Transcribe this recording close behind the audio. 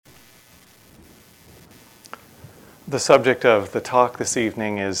The subject of the talk this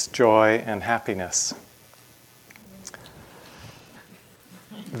evening is joy and happiness.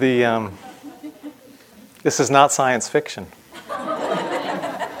 This is not science fiction.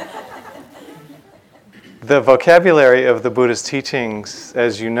 The vocabulary of the Buddha's teachings,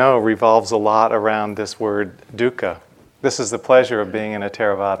 as you know, revolves a lot around this word dukkha. This is the pleasure of being in a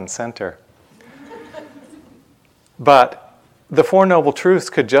Theravadan center. But the Four Noble Truths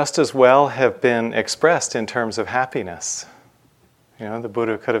could just as well have been expressed in terms of happiness. You know, the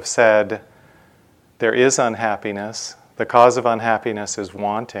Buddha could have said, there is unhappiness, the cause of unhappiness is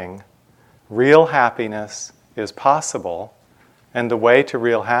wanting, real happiness is possible, and the way to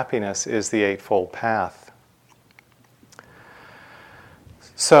real happiness is the Eightfold Path.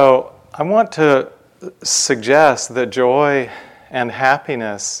 So I want to suggest that joy and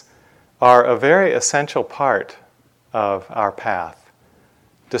happiness are a very essential part of our path.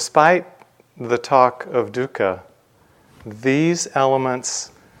 Despite the talk of dukkha, these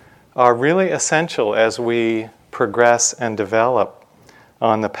elements are really essential as we progress and develop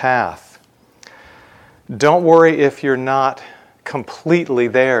on the path. Don't worry if you're not completely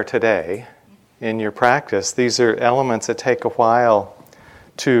there today in your practice. These are elements that take a while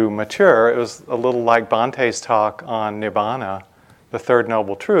to mature. It was a little like Bhante's talk on Nibbana, the Third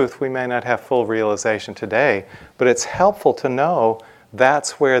Noble Truth. We may not have full realization today, but it's helpful to know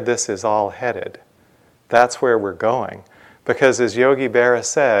that's where this is all headed. That's where we're going. Because as Yogi Berra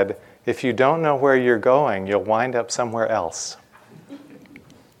said, if you don't know where you're going, you'll wind up somewhere else.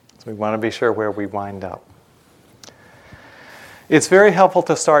 So we want to be sure where we wind up. It's very helpful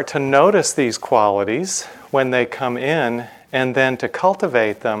to start to notice these qualities when they come in, and then to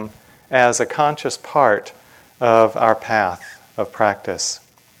cultivate them as a conscious part of our path of practice.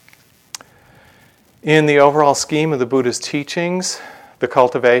 In the overall scheme of the Buddha's teachings, the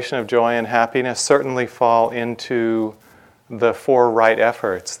cultivation of joy and happiness certainly fall into the four right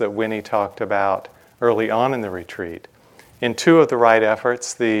efforts that Winnie talked about early on in the retreat. In two of the right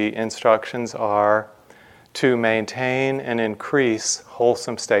efforts, the instructions are to maintain and increase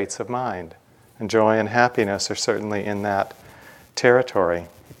wholesome states of mind. And joy and happiness are certainly in that territory.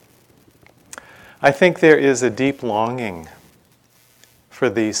 I think there is a deep longing for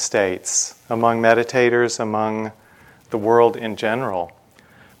these states among meditators, among the world in general.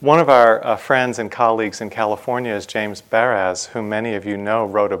 One of our friends and colleagues in California is James Baraz, whom many of you know,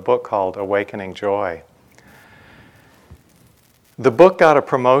 wrote a book called Awakening Joy. The book got a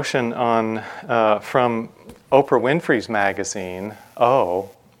promotion from Oprah Winfrey's magazine, O,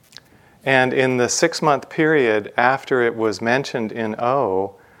 and in the 6-month period after it was mentioned in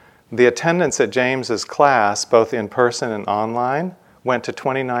O, the attendance at James's class, both in person and online, went to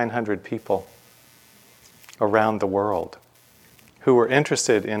 2,900 people around the world who were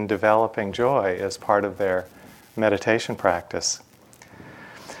interested in developing joy as part of their meditation practice.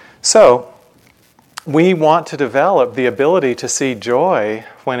 So, we want to develop the ability to see joy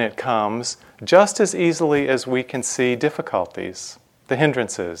when it comes just as easily as we can see difficulties, the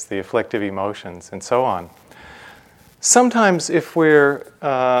hindrances, the afflictive emotions, and so on. Sometimes if we're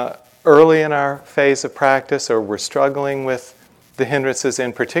early in our phase of practice or we're struggling with the hindrances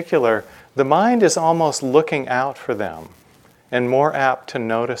in particular, the mind is almost looking out for them and more apt to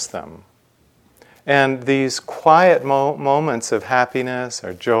notice them. And these quiet moments of happiness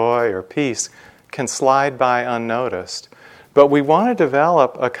or joy or peace can slide by unnoticed. But we want to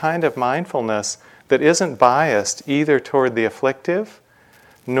develop a kind of mindfulness that isn't biased either toward the afflictive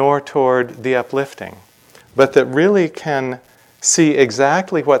nor toward the uplifting, but that really can see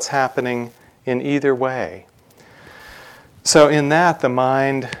exactly what's happening in either way. So in that, the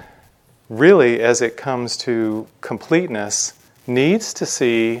mind really, as it comes to completeness, needs to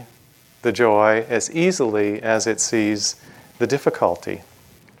see the joy as easily as it sees the difficulty.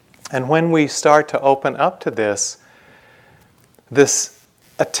 And when we start to open up to this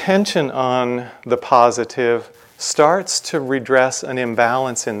attention on the positive starts to redress an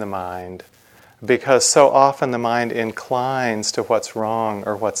imbalance in the mind, because so often the mind inclines to what's wrong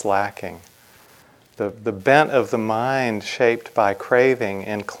or what's lacking. The bent of the mind, shaped by craving,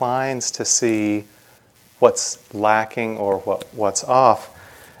 inclines to see what's lacking or what's off,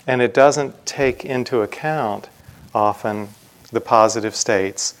 and it doesn't take into account often the positive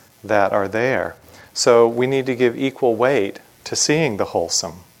states that are there. So we need to give equal weight to seeing the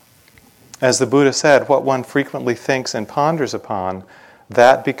wholesome. As the Buddha said, what one frequently thinks and ponders upon,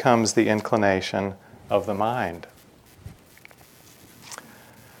 that becomes the inclination of the mind.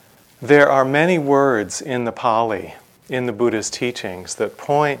 There are many words in the Pali, in the Buddha's teachings, that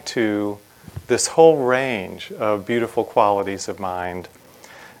point to this whole range of beautiful qualities of mind.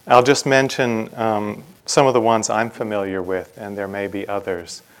 I'll just mention some of the ones I'm familiar with, and there may be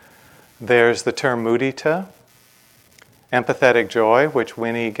others. There's the term mudita, empathetic joy, which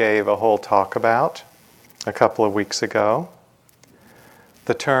Winnie gave a whole talk about a couple of weeks ago.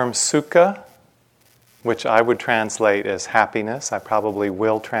 The term sukha, which I would translate as happiness. I probably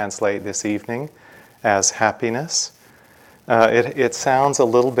will translate this evening as happiness. It sounds a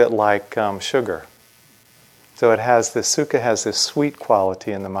little bit like sugar. So sukha has this sweet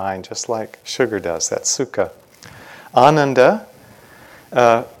quality in the mind, just like sugar does. That's sukha. Ananda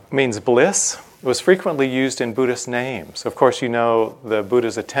means bliss. It was frequently used in Buddhist names. Of course, you know the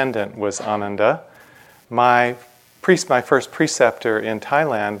Buddha's attendant was Ananda. My first preceptor in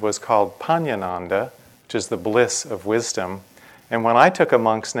Thailand was called Panyananda, which is the bliss of wisdom. And when I took a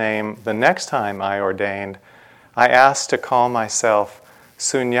monk's name, the next time I ordained, I asked to call myself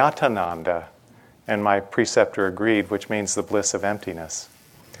Sunyatananda, and my preceptor agreed, which means the bliss of emptiness.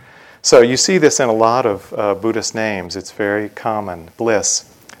 So you see this in a lot of Buddhist names. It's very common. Bliss.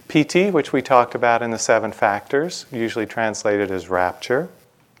 Piti, which we talked about in the 7 factors, usually translated as rapture.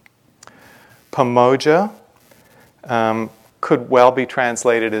 Pamoja could well be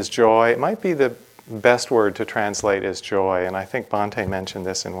translated as joy. It might be the best word to translate as joy, and I think Bhante mentioned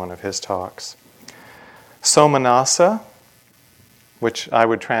this in one of his talks. Somanasa, which I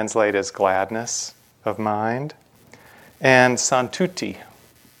would translate as gladness of mind. And santuti.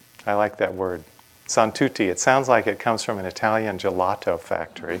 I like that word. Santuti. It sounds like it comes from an Italian gelato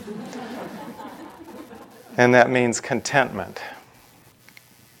factory. And that means contentment.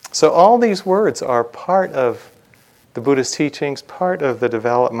 So all these words are part of the Buddhist teachings, part of the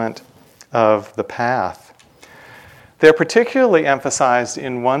development of the path. They're particularly emphasized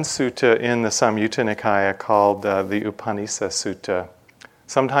in one sutta in the Samyutta Nikaya called the Upanisa Sutta,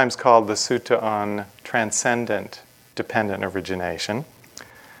 sometimes called the Sutta on Transcendent Dependent Origination.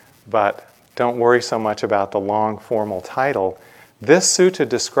 But don't worry so much about the long formal title. This sutta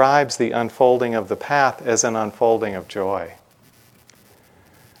describes the unfolding of the path as an unfolding of joy.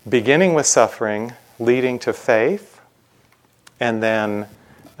 Beginning with suffering, leading to faith, and then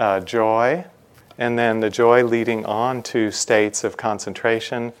joy, and then the joy leading on to states of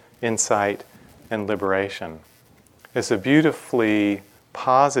concentration, insight, and liberation. It's a beautifully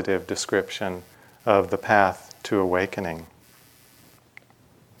positive description of the path to awakening.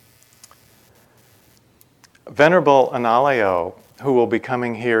 Venerable Analayo, who will be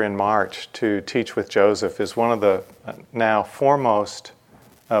coming here in March to teach with Joseph, is one of the now foremost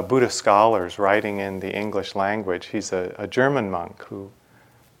Buddhist scholars writing in the English language. He's a German monk who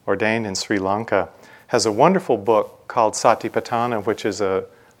ordained in Sri Lanka, has a wonderful book called Satipatthana, which is a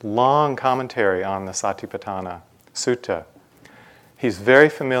long commentary on the Satipatthana Sutta. He's very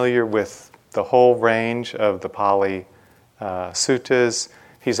familiar with the whole range of the Pali suttas.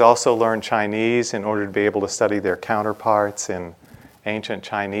 He's also learned Chinese in order to be able to study their counterparts in ancient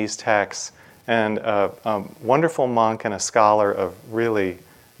Chinese texts, and a wonderful monk and a scholar of really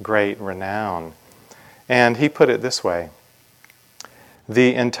great renown. And he put it this way: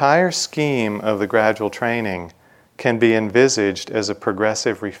 the entire scheme of the gradual training can be envisaged as a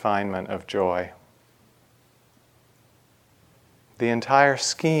progressive refinement of joy. The entire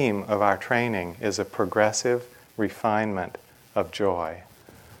scheme of our training is a progressive refinement of joy.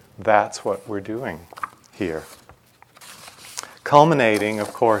 That's what we're doing here. Culminating,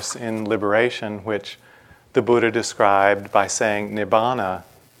 of course, in liberation, which the Buddha described by saying Nibbana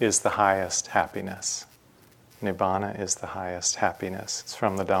is the highest happiness. Nibbana is the highest happiness. It's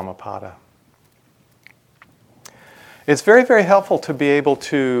from the Dhammapada. It's very, very helpful to be able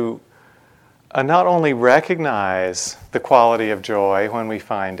to not only recognize the quality of joy when we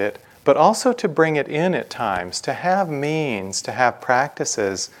find it, but also to bring it in at times, to have means, to have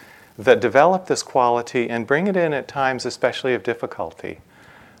practices that develop this quality and bring it in at times, especially of difficulty.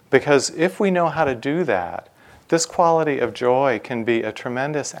 Because if we know how to do that, this quality of joy can be a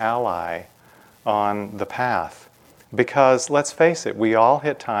tremendous ally on the path. Because, let's face it, we all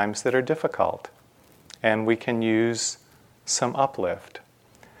hit times that are difficult, and we can use some uplift.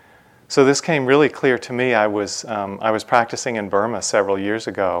 So this came really clear to me. I was practicing in Burma several years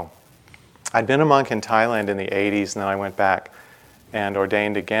ago. I'd been a monk in Thailand in the 80s, and then I went back and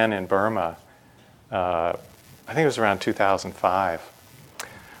ordained again in Burma. I think it was around 2005.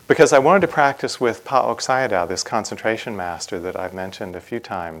 Because I wanted to practice with Pa Auk Sayadaw, this concentration master that I've mentioned a few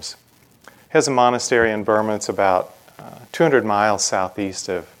times. He has a monastery in Burma. It's about 200 miles southeast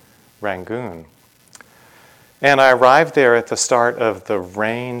of Rangoon. And I arrived there at the start of the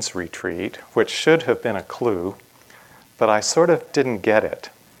Rains retreat, which should have been a clue, but I sort of didn't get it.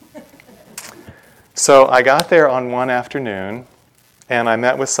 So I got there on one afternoon, And I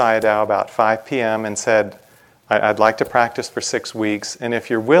met with Sayadaw about 5 p.m. and said, I'd like to practice for 6 weeks, and if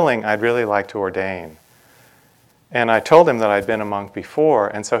you're willing, I'd really like to ordain. And I told him that I'd been a monk before,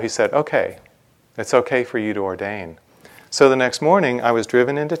 and so he said, okay, it's okay for you to ordain. So the next morning, I was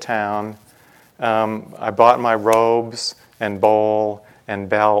driven into town. I bought my robes and bowl and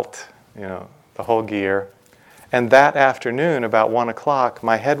belt, the whole gear. And that afternoon, about 1 o'clock,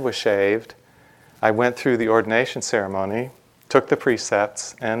 my head was shaved. I went through the ordination ceremony, took the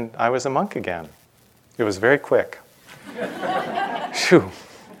precepts, and I was a monk again. It was very quick. Phew.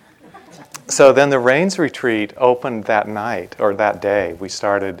 So then the Rains retreat opened that night, or that day. We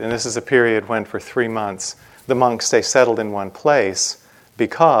started, and this is a period when for 3 months the monks stay settled in one place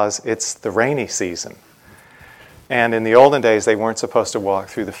because it's the rainy season. And in the olden days, they weren't supposed to walk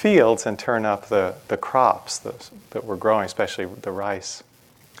through the fields and turn up the crops that were growing, especially the rice.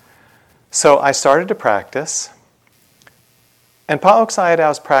 So I started to practice. And Pa Auk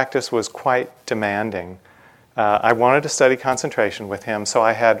Sayadaw's practice was quite demanding. I wanted to study concentration with him, so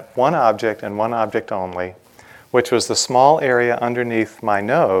I had one object and one object only, which was the small area underneath my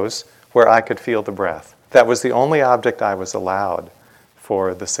nose where I could feel the breath. That was the only object I was allowed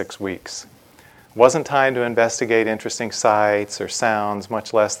for the 6 weeks. Wasn't time to investigate interesting sights or sounds,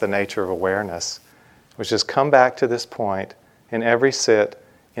 much less the nature of awareness. It was just come back to this point in every sit,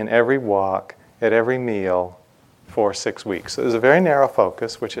 in every walk, at every meal for 6 weeks. So it was a very narrow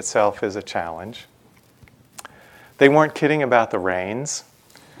focus, which itself is a challenge. They weren't kidding about the rains.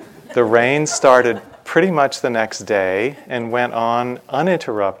 The rains started pretty much the next day and went on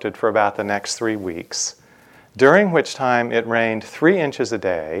uninterrupted for about the next 3 weeks, during which time it rained 3 inches a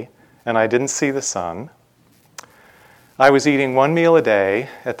day, and I didn't see the sun. I was eating 1 meal a day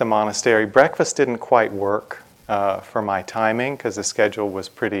at the monastery. Breakfast didn't quite work for my timing because the schedule was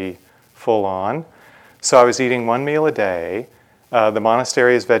pretty full on. So I was eating 1 meal a day. The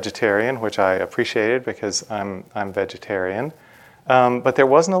monastery is vegetarian, which I appreciated because I'm vegetarian. But there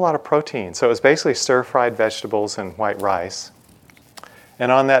wasn't a lot of protein. So it was basically stir-fried vegetables and white rice.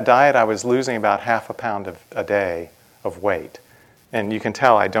 And on that diet, I was losing about half a pound a day of weight. And you can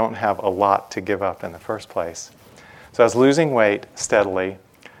tell I don't have a lot to give up in the first place. So I was losing weight steadily.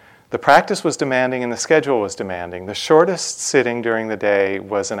 The practice was demanding and the schedule was demanding. The shortest sitting during the day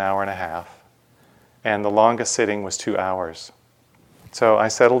was 1.5 hours. And the longest sitting was 2 hours. So I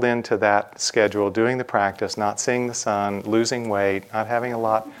settled into that schedule, doing the practice, not seeing the sun, losing weight, not having a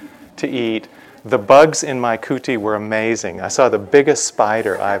lot to eat. The bugs in my kuti were amazing. I saw the biggest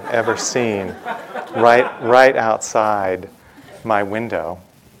spider I've ever seen right outside my window.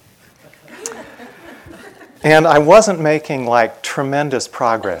 And I wasn't making tremendous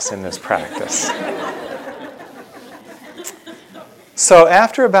progress in this practice. So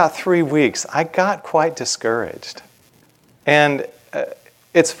after about 3 weeks, I got quite discouraged. And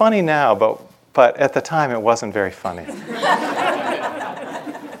it's funny now, but at the time it wasn't very funny.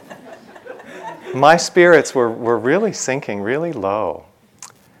 My spirits were really sinking, really low.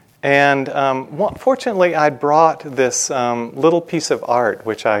 And fortunately, I brought this little piece of art,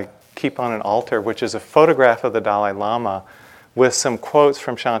 which I keep on an altar, which is a photograph of the Dalai Lama with some quotes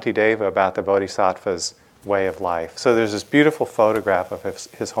from Shantideva about the Bodhisattva's way of life. So there's this beautiful photograph of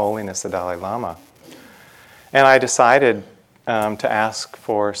His Holiness the Dalai Lama. And I decided to ask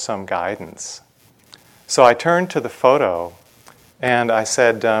for some guidance. So I turned to the photo and I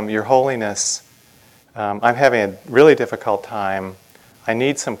said, Your Holiness, I'm having a really difficult time. I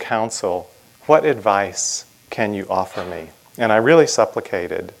need some counsel. What advice can you offer me? And I really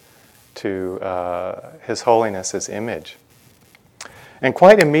supplicated to His Holiness's image. And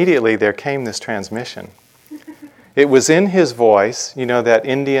quite immediately there came this transmission. It was in his voice, that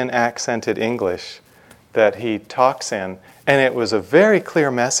Indian accented English that he talks in, and it was a very clear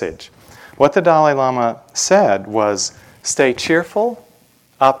message. What the Dalai Lama said was, stay cheerful,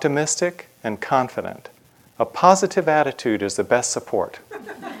 optimistic, and confident. A positive attitude is the best support.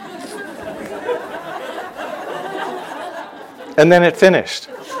 And then it finished.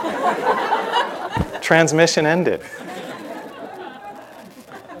 Transmission ended.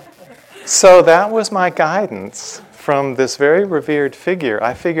 So that was my guidance from this very revered figure.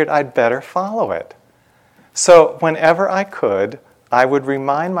 I figured I'd better follow it. So whenever I could, I would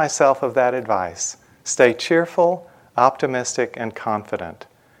remind myself of that advice. Stay cheerful, optimistic, and confident.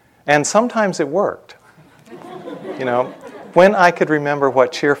 And sometimes it worked. When I could remember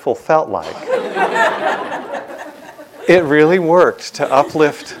what cheerful felt like, it really worked to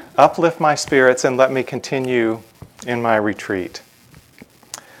uplift my spirits and let me continue in my retreat.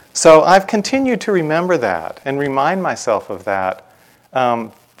 So I've continued to remember that and remind myself of that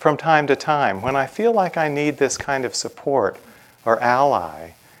from time to time. When I feel like I need this kind of support, or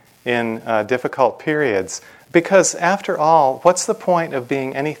ally in difficult periods. Because after all, what's the point of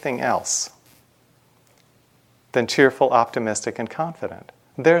being anything else than cheerful, optimistic, and confident?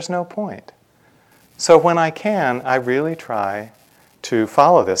 There's no point. So when I can, I really try to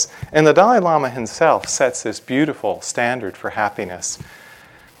follow this. And the Dalai Lama himself sets this beautiful standard for happiness.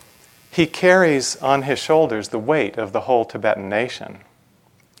 He carries on his shoulders the weight of the whole Tibetan nation,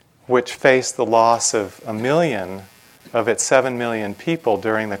 which faced the loss of 1 million of its 7 million people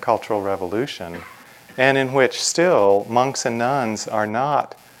during the Cultural Revolution, and in which still monks and nuns are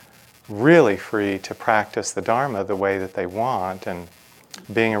not really free to practice the Dharma the way that they want, and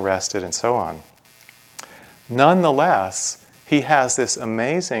being arrested and so on. Nonetheless, he has this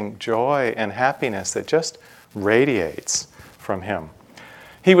amazing joy and happiness that just radiates from him.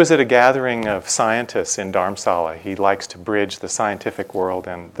 He was at a gathering of scientists in Dharamsala. He likes to bridge the scientific world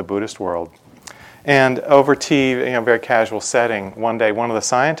and the Buddhist world. And over tea, in a very casual setting, one day one of the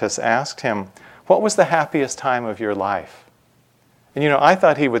scientists asked him, "What was the happiest time of your life?" And I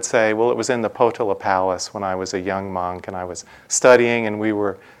thought he would say, well, it was in the Potala Palace when I was a young monk and I was studying and we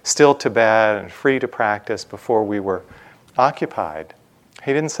were still Tibet and free to practice before we were occupied.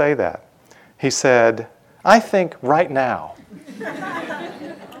 He didn't say that. He said, "I think right now."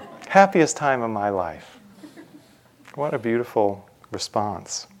 Happiest time of my life. What a beautiful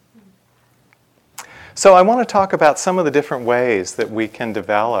response. So I want to talk about some of the different ways that we can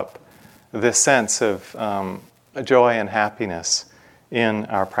develop this sense of joy and happiness in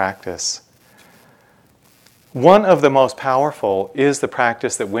our practice. One of the most powerful is the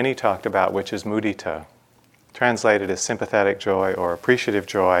practice that Winnie talked about, which is mudita, translated as sympathetic joy or appreciative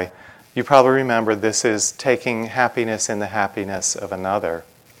joy. You probably remember this is taking happiness in the happiness of another.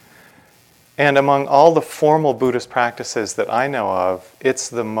 And among all the formal Buddhist practices that I know of, it's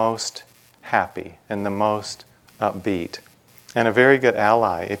the most happy and the most upbeat and a very good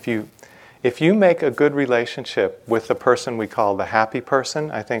ally. If you make a good relationship with the person we call the happy person,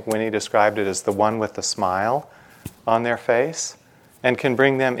 I think Winnie described it as the one with the smile on their face, and can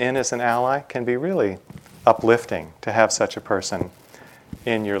bring them in as an ally, can be really uplifting to have such a person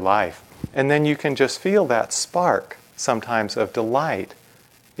in your life. And then you can just feel that spark sometimes of delight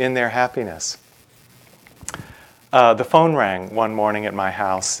in their happiness. The phone rang one morning at my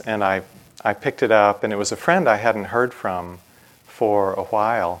house, and I picked it up, and it was a friend I hadn't heard from for a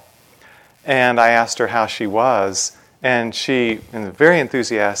while. And I asked her how she was, and she, in a very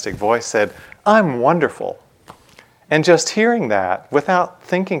enthusiastic voice, said, "I'm wonderful." And just hearing that, without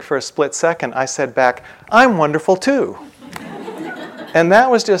thinking for a split second, I said back, "I'm wonderful too." And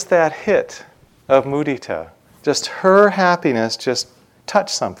that was just that hit of mudita. Just her happiness just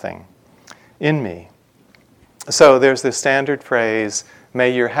touched something in me. So there's this standard phrase, "May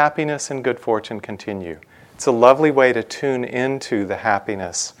your happiness and good fortune continue." It's a lovely way to tune into the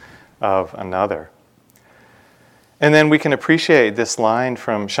happiness of another. And then we can appreciate this line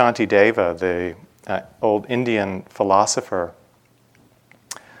from Shantideva, the old Indian philosopher.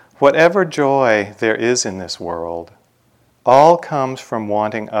 "Whatever joy there is in this world, all comes from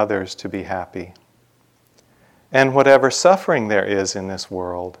wanting others to be happy. And whatever suffering there is in this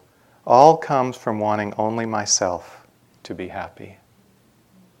world, all comes from wanting only myself to be happy."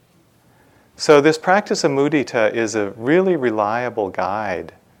 So this practice of mudita is a really reliable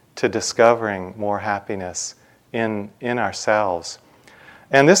guide to discovering more happiness in ourselves.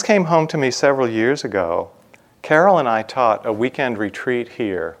 And this came home to me several years ago. Carol and I taught a weekend retreat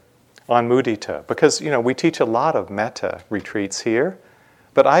here on mudita, because we teach a lot of metta retreats here,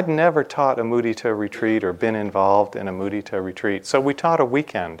 but I'd never taught a mudita retreat or been involved in a mudita retreat. So we taught a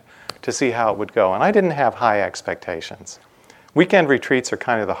weekend to see how it would go, and I didn't have high expectations. Weekend retreats are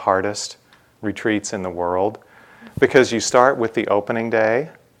kind of the hardest retreats in the world, because you start with the opening day,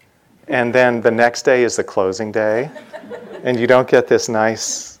 and then the next day is the closing day, and you don't get this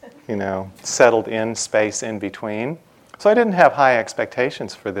nice, settled in space in between. So I didn't have high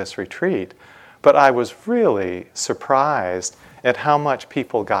expectations for this retreat, but I was really surprised at how much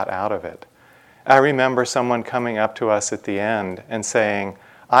people got out of it. I remember someone coming up to us at the end and saying,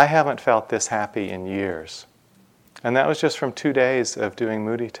 "I haven't felt this happy in years." And that was just from 2 days of doing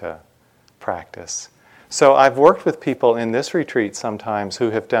mudita practice. So I've worked with people in this retreat sometimes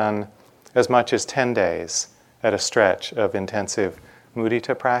who have done as much as 10 days at a stretch of intensive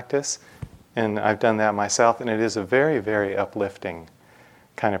mudita practice. And I've done that myself, and it is a very, very uplifting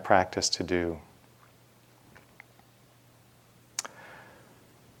kind of practice to do.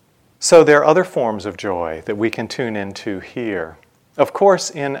 So there are other forms of joy that we can tune into here. Of course,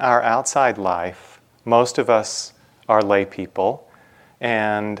 in our outside life, most of us are lay people,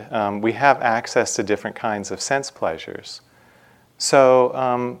 and we have access to different kinds of sense pleasures.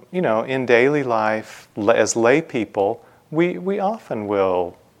 So, in daily life, as lay people, we often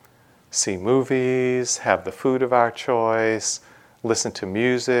will see movies, have the food of our choice, listen to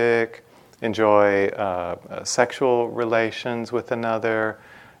music, enjoy sexual relations with another,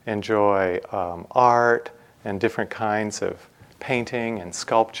 enjoy art and different kinds of painting and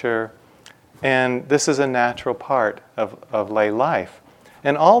sculpture. And this is a natural part of lay life.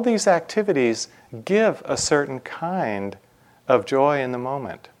 And all these activities give a certain kind of joy in the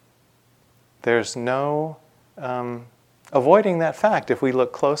moment. There's no avoiding that fact if we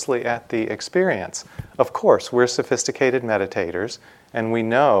look closely at the experience. Of course, we're sophisticated meditators, and we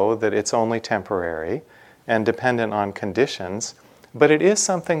know that it's only temporary and dependent on conditions, but it is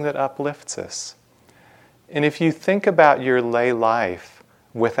something that uplifts us. And if you think about your lay life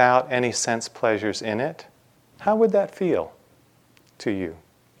without any sense pleasures in it, how would that feel to you?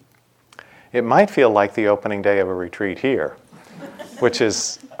 It might feel like the opening day of a retreat here, which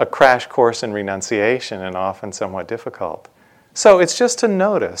is a crash course in renunciation and often somewhat difficult. So it's just to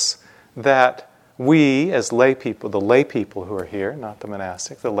notice that we, as lay people, the lay people who are here, not the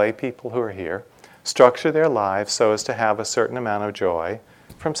monastic, the lay people who are here, structure their lives so as to have a certain amount of joy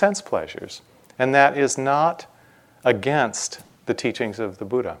from sense pleasures. And that is not against the teachings of the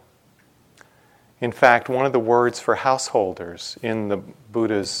Buddha. In fact, one of the words for householders in the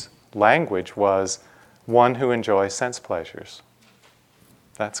Buddha's language was one who enjoys sense pleasures.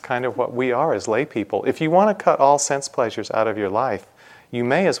 That's kind of what we are as lay people. If you want to cut all sense pleasures out of your life, you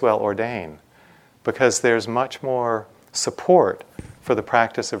may as well ordain, because there's much more support for the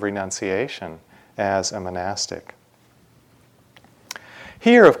practice of renunciation as a monastic.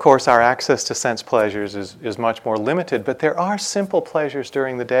 Here, of course, our access to sense pleasures is much more limited, but there are simple pleasures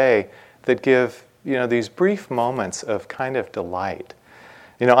during the day that give, these brief moments of kind of delight.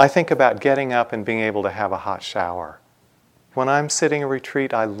 I think about getting up and being able to have a hot shower. When I'm sitting a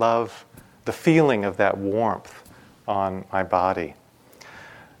retreat, I love the feeling of that warmth on my body.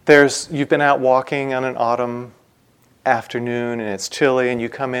 You've been out walking on an autumn afternoon and it's chilly, and you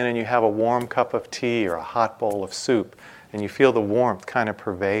come in and you have a warm cup of tea or a hot bowl of soup, and you feel the warmth kind of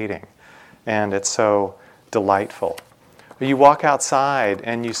pervading, and it's so delightful. Or you walk outside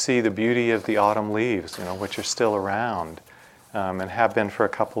and you see the beauty of the autumn leaves, which are still around and have been for a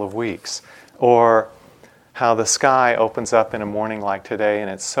couple of weeks. Or how the sky opens up in a morning like today and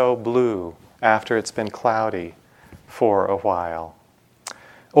it's so blue after it's been cloudy for a while.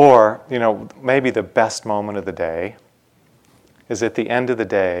 Or, maybe the best moment of the day is at the end of the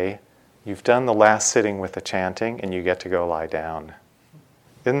day, you've done the last sitting with the chanting and you get to go lie down.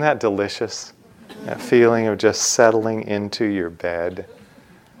 Isn't that delicious? That feeling of just settling into your bed.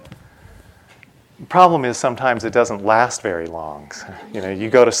 The problem is sometimes it doesn't last very long. You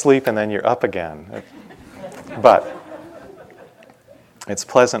go to sleep and then you're up again. But it's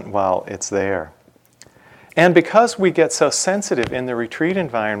pleasant while it's there. And because we get so sensitive in the retreat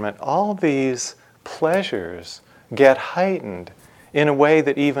environment, all these pleasures get heightened in a way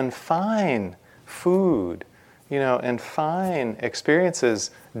that even fine food, and fine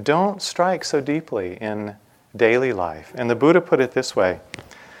experiences don't strike so deeply in daily life. And the Buddha put it this way: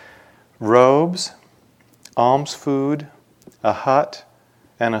 robes, alms food, a hut,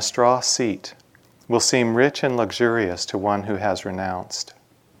 and a straw seat will seem rich and luxurious to one who has renounced.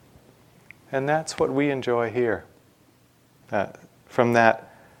 And that's what we enjoy here. From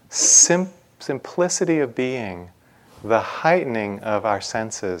that simplicity of being, the heightening of our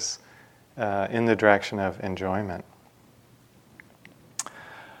senses in the direction of enjoyment.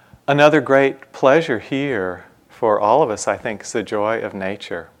 Another great pleasure here for all of us, I think, is the joy of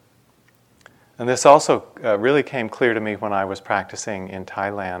nature. And this also really came clear to me when I was practicing in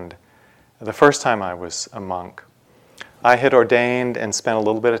Thailand the first time I was a monk. I had ordained and spent a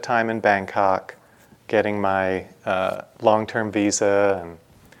little bit of time in Bangkok getting my long-term visa and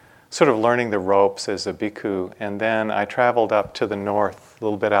sort of learning the ropes as a bhikkhu. And then I traveled up to the north, a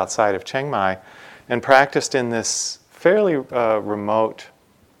little bit outside of Chiang Mai, and practiced in this fairly remote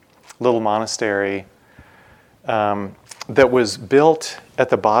little monastery that was built at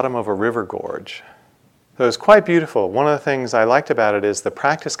the bottom of a river gorge. So it was quite beautiful. One of the things I liked about it is the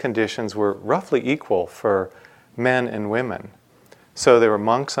practice conditions were roughly equal for men and women. So there were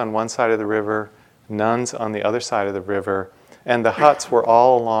monks on one side of the river, nuns on the other side of the river, and the huts were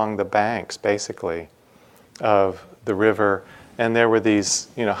all along the banks, basically, of the river. And there were these,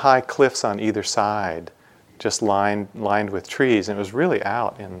 high cliffs on either side, just lined with trees. And it was really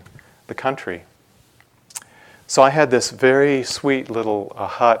out in the country. So I had this very sweet little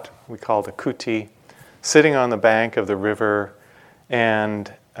hut, we called a kuti, sitting on the bank of the river,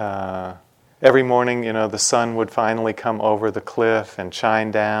 and every morning, the sun would finally come over the cliff and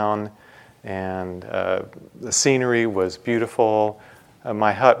shine down, and the scenery was beautiful.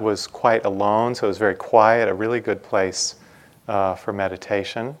 My hut was quite alone, so it was very quiet, a really good place for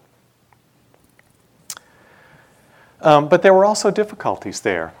meditation. But there were also difficulties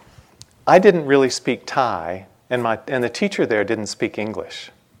there. I didn't really speak Thai, and the teacher there didn't speak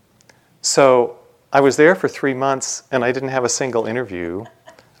English. So I was there for 3 months, and I didn't have a single interview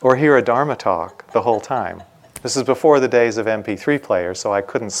or hear a Dharma talk the whole time. This is before the days of MP3 players, so I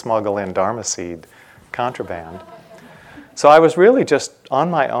couldn't smuggle in Dharma seed contraband. So I was really just on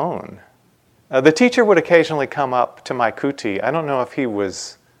my own. The teacher would occasionally come up to my kuti. I don't know if he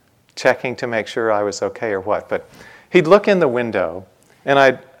was checking to make sure I was okay or what, but he'd look in the window, and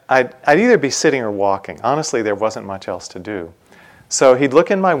I'd either be sitting or walking. Honestly, there wasn't much else to do. So he'd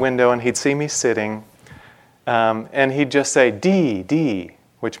look in my window, and he'd see me sitting, and he'd just say, "Di,"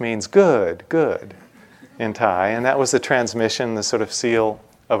 which means good, good, in Thai. And that was the transmission, the sort of seal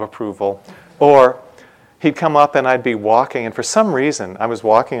of approval. Or he'd come up, and I'd be walking, and for some reason, I was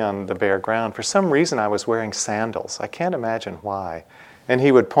walking on the bare ground. For some reason, I was wearing sandals. I can't imagine why. And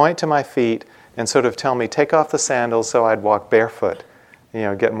he would point to my feet and sort of tell me, take off the sandals, so I'd walk barefoot,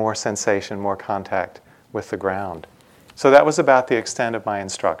 get more sensation, more contact with the ground. So that was about the extent of my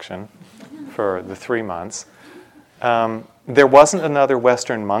instruction for the 3 months. There wasn't another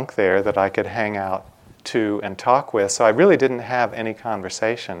Western monk there that I could hang out to and talk with, so I really didn't have any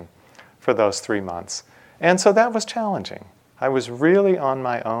conversation for those 3 months. And so that was challenging. I was really on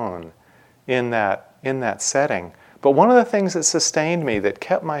my own in that setting. But one of the things that sustained me, that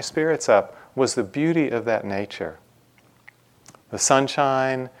kept my spirits up, was the beauty of that nature. The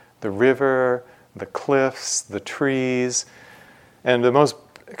sunshine, the river, the cliffs, the trees. And the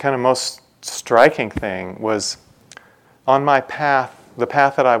most striking thing was on my path, the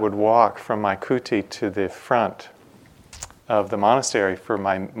path that I would walk from my kuti to the front of the monastery for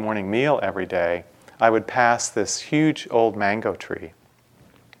my morning meal every day, I would pass this huge old mango tree.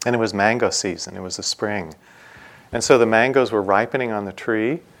 And it was mango season, it was the spring. And so the mangoes were ripening on the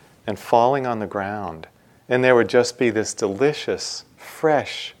tree and falling on the ground. And there would just be this delicious,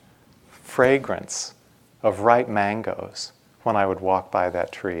 fresh fragrance of ripe mangoes when I would walk by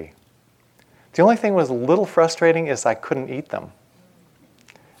that tree. The only thing that was a little frustrating is I couldn't eat them.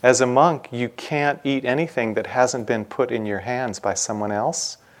 As a monk, you can't eat anything that hasn't been put in your hands by someone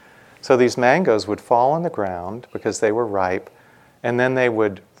else. So these mangoes would fall on the ground because they were ripe, and then they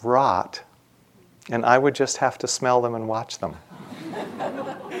would rot, and I would just have to smell them and watch them.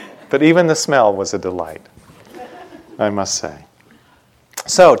 But even the smell was a delight, I must say.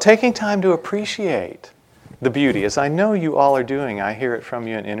 So, taking time to appreciate the beauty, as I know you all are doing, I hear it from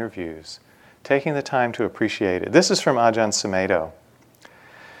you in interviews, taking the time to appreciate it. This is from Ajahn Sumedho.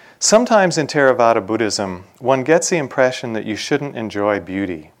 Sometimes in Theravada Buddhism, one gets the impression that you shouldn't enjoy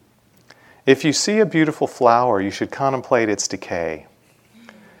beauty. If you see a beautiful flower, you should contemplate its decay.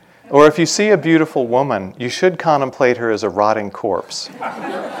 Or if you see a beautiful woman, you should contemplate her as a rotting corpse.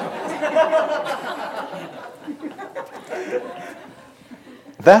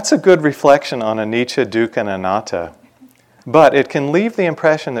 That's a good reflection on anicca, dukkha, and anatta. But it can leave the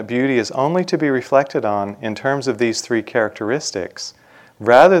impression that beauty is only to be reflected on in terms of these 3 characteristics,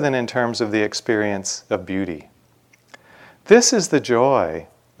 rather than in terms of the experience of beauty. This is the joy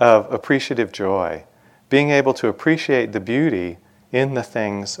of appreciative joy, being able to appreciate the beauty in the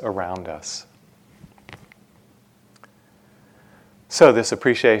things around us. So this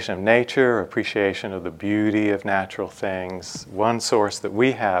appreciation of nature, appreciation of the beauty of natural things, one source that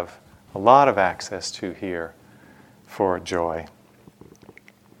we have a lot of access to here for joy.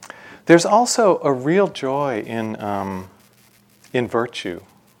 There's also a real joy in virtue,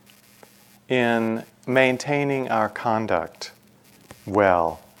 in maintaining our conduct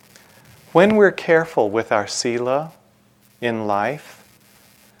well. When we're careful with our sila in life,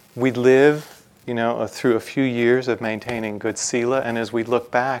 we live through a few years of maintaining good sila, and as we look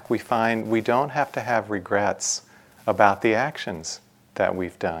back, we find we don't have to have regrets about the actions that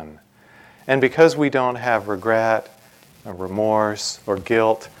we've done. And because we don't have regret, or remorse, or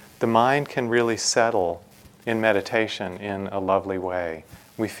guilt, the mind can really settle in meditation in a lovely way.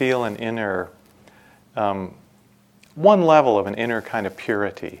 We feel an inner, one level of an inner kind of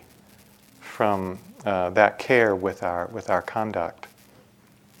purity from that care with our conduct.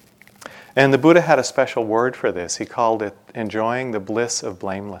 And the Buddha had a special word for this. He called it enjoying the bliss of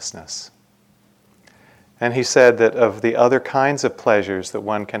blamelessness. And he said that of the other kinds of pleasures that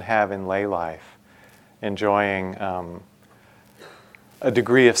one can have in lay life, enjoying a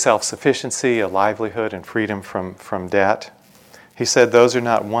degree of self-sufficiency, a livelihood, and freedom from debt, He said, those are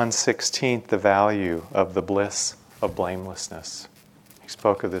not 1/16 the value of the bliss of blamelessness. He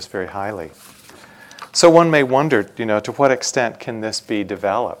spoke of this very highly. So one may wonder, to what extent can this be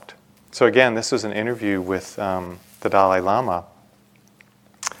developed? So again, this was an interview with the Dalai Lama.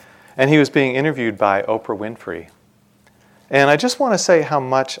 And he was being interviewed by Oprah Winfrey. And I just want to say how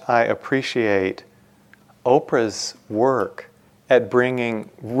much I appreciate Oprah's work at bringing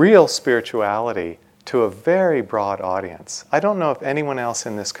real spirituality to a very broad audience. I don't know of anyone else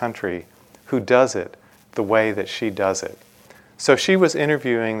in this country who does it the way that she does it. So she was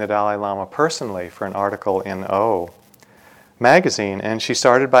interviewing the Dalai Lama personally for an article in O magazine, and she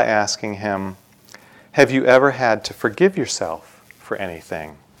started by asking him, have you ever had to forgive yourself for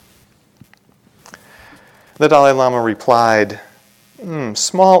anything? The Dalai Lama replied,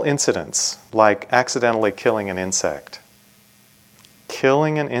 small incidents, like accidentally killing an insect.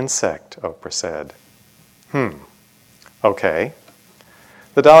 Killing an insect, Oprah said. Okay.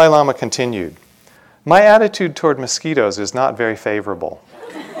 The Dalai Lama continued, my attitude toward mosquitoes is not very favorable.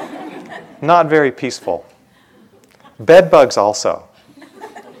 Not very peaceful. Bed bugs also.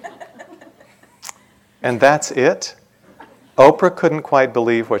 And that's it? Oprah couldn't quite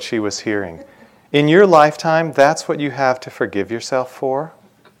believe what she was hearing. In your lifetime, that's what you have to forgive yourself for?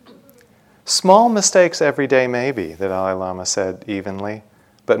 Small mistakes every day, maybe, the Dalai Lama said evenly.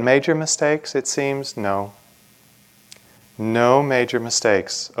 But major mistakes, it seems, no. No major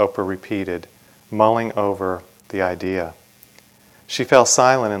mistakes, Oprah repeated, mulling over the idea. She fell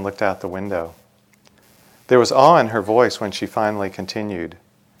silent and looked out the window. There was awe in her voice when she finally continued.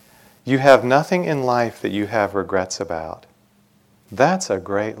 You have nothing in life that you have regrets about. That's a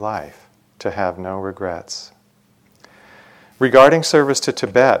great life, to have no regrets. Regarding service to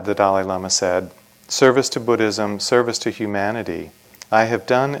Tibet, the Dalai Lama said, service to Buddhism, service to humanity, I have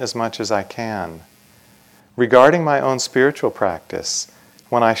done as much as I can. Regarding my own spiritual practice,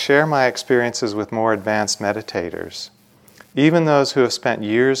 when I share my experiences with more advanced meditators, even those who have spent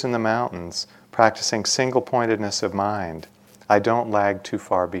years in the mountains practicing single-pointedness of mind, I don't lag too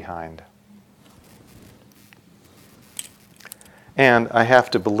far behind. And I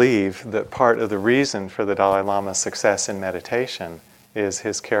have to believe that part of the reason for the Dalai Lama's success in meditation is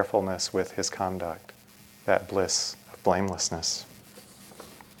his carefulness with his conduct, that bliss of blamelessness.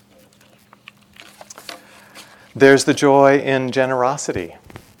 There's the joy in generosity.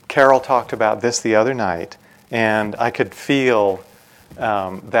 Carol talked about this the other night, and I could feel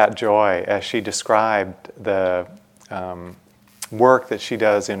that joy as she described the work that she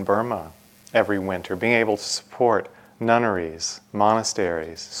does in Burma every winter, being able to support nunneries,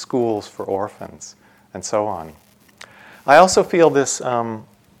 monasteries, schools for orphans, and so on. I also feel this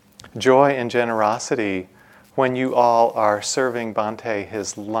joy and generosity when you all are serving Bhante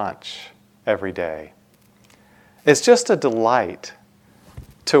his lunch every day. It's just a delight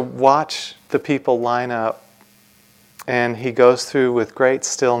to watch the people line up, and he goes through with great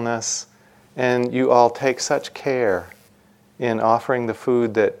stillness, and you all take such care in offering the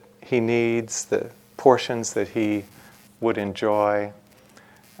food that he needs, the portions that he would enjoy.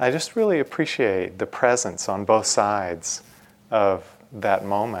 I just really appreciate the presence on both sides of that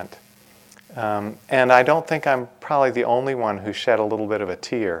moment. And I don't think I'm probably the only one who shed a little bit of a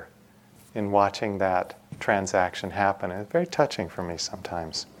tear in watching that transaction happen. It's very touching for me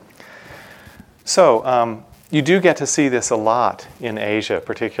sometimes. So you do get to see this a lot in Asia,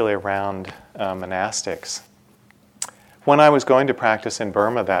 particularly around monastics. When I was going to practice in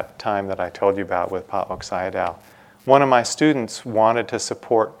Burma that time that I told you about with Patmok Sayadaw, one of my students wanted to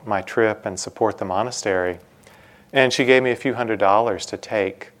support my trip and support the monastery, and she gave me a few $100s to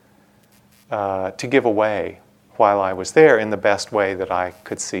take, to give away while I was there in the best way that I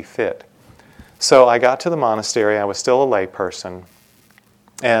could see fit. So I got to the monastery. I was still a lay person,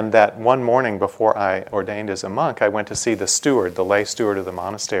 and that one morning before I ordained as a monk, I went to see the steward, the lay steward of the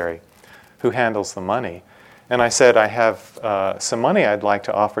monastery, who handles the money. And I said, I have some money I'd like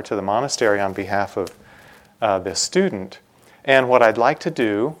to offer to the monastery on behalf of this student. And what I'd like to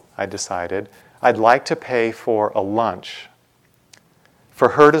do, I decided, I'd like to pay for a lunch for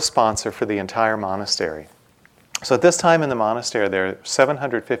her to sponsor for the entire monastery. So at this time in the monastery, there are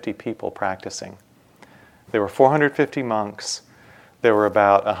 750 people practicing. There were 450 monks. There were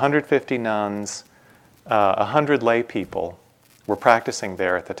about 150 nuns. 100 lay people were practicing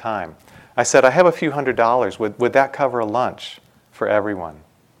there at the time. I said, I have a few $100s. Would that cover a lunch for everyone?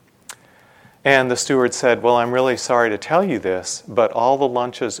 And the steward said, well, I'm really sorry to tell you this, but all the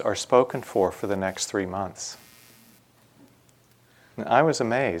lunches are spoken for the next 3 months. And I was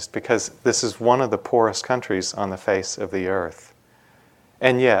amazed because this is one of the poorest countries on the face of the earth.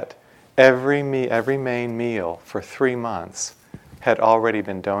 And yet, every main meal for 3 months had already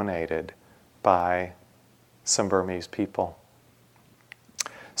been donated by some Burmese people.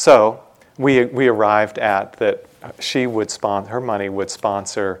 So we arrived at that she would her money would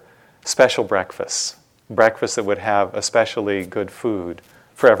sponsor special breakfasts that would have especially good food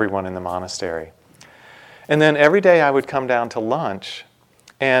for everyone in the monastery. And then every day I would come down to lunch,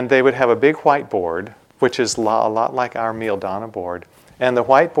 and they would have a big whiteboard, which is a lot like our meal dana board, and the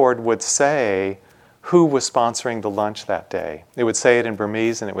whiteboard would say who was sponsoring the lunch that day. It would say it in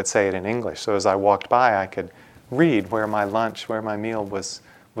Burmese and it would say it in English. So as I walked by, I could read where my meal was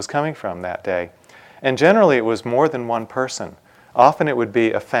coming from that day. And generally it was more than one person. Often it would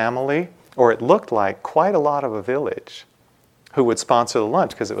be a family, or it looked like quite a lot of a village who would sponsor the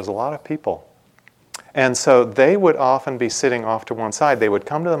lunch because it was a lot of people. And so they would often be sitting off to one side. They would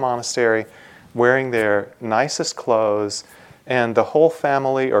come to the monastery wearing their nicest clothes, and the whole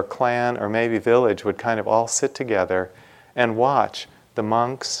family or clan or maybe village would kind of all sit together and watch the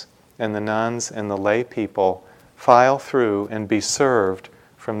monks and the nuns and the lay people file through and be served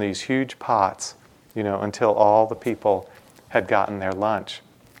from these huge pots, until all the people had gotten their lunch.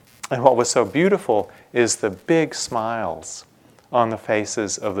 And what was so beautiful is the big smiles on the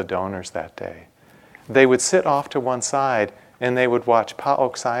faces of the donors that day. They would sit off to one side and they would watch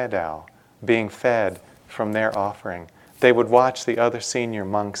Paok Sayadaw being fed from their offering. They would watch the other senior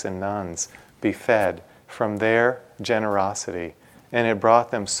monks and nuns be fed from their generosity. And it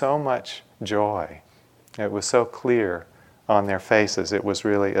brought them so much joy. It was so clear on their faces. It was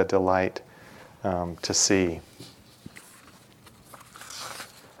really a delight to see.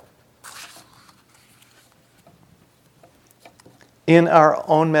 In our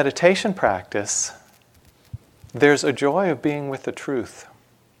own meditation practice, there's a joy of being with the truth,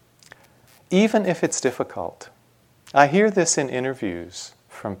 even if it's difficult. I hear this in interviews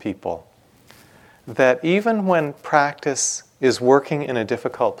from people, that even when practice is working in a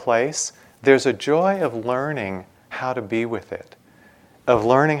difficult place, there's a joy of learning how to be with it, of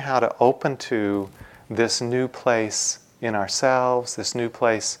learning how to open to this new place in ourselves, this new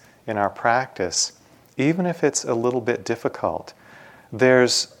place in our practice, even if it's a little bit difficult.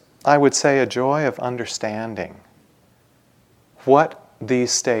 There's, I would say, a joy of understanding what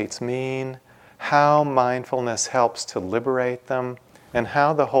these states mean, how mindfulness helps to liberate them, and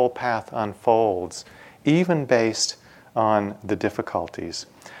how the whole path unfolds, even based on the difficulties.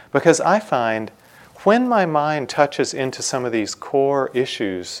 Because I find when my mind touches into some of these core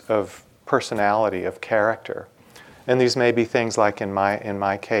issues of personality, of character, and these may be things like in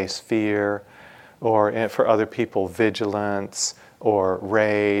my case, fear, or for other people, vigilance, or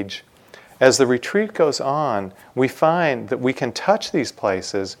rage. As the retreat goes on, we find that we can touch these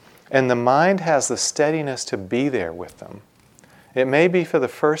places and the mind has the steadiness to be there with them. It may be for the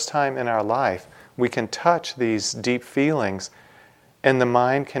first time in our life we can touch these deep feelings and the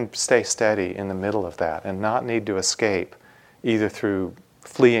mind can stay steady in the middle of that and not need to escape, either through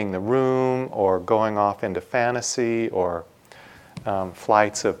fleeing the room or going off into fantasy or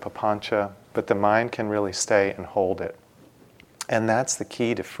flights of papancha, but the mind can really stay and hold it. And that's the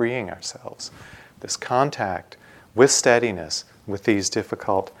key to freeing ourselves, this contact with steadiness with these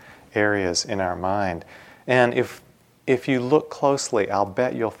difficult areas in our mind. And if you look closely, I'll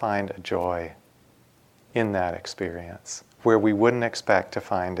bet you'll find a joy in that experience where we wouldn't expect to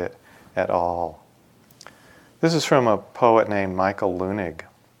find it at all. This is from a poet named Michael Lunig.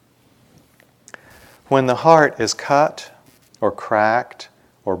 When the heart is cut or cracked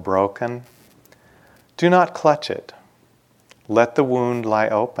or broken, do not clutch it. Let the wound lie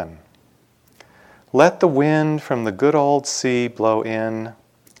open. Let the wind from the good old sea blow in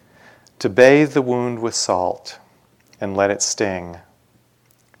to bathe the wound with salt and let it sting.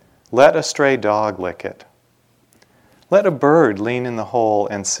 Let a stray dog lick it. Let a bird lean in the hole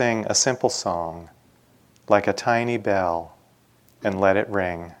and sing a simple song like a tiny bell and let it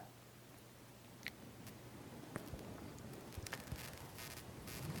ring.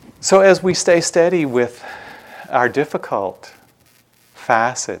 So as we stay steady with our difficult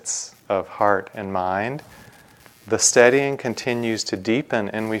facets of heart and mind, the steadying continues to deepen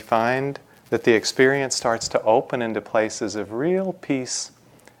and we find that the experience starts to open into places of real peace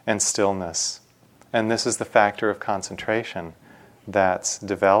and stillness. And this is the factor of concentration that's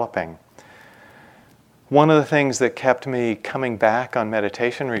developing. One of the things that kept me coming back on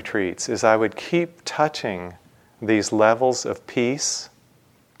meditation retreats is I would keep touching these levels of peace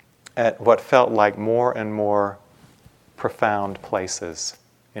at what felt like more and more profound places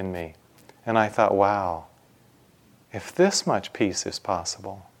in me. And I thought, wow, if this much peace is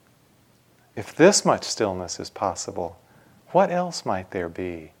possible, if this much stillness is possible, what else might there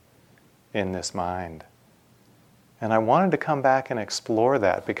be in this mind? And I wanted to come back and explore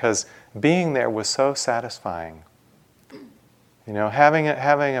that because being there was so satisfying. You know, having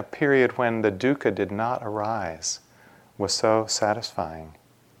a period when the dukkha did not arise was so satisfying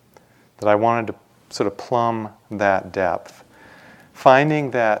that I wanted to sort of plumb that depth.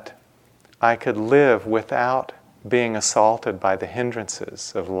 Finding that I could live without being assaulted by the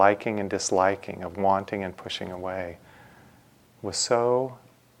hindrances of liking and disliking, of wanting and pushing away, was so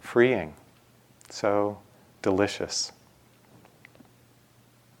freeing, so delicious.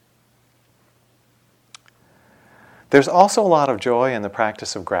 There's also a lot of joy in the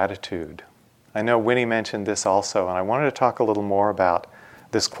practice of gratitude. I know Winnie mentioned this also, and I wanted to talk a little more about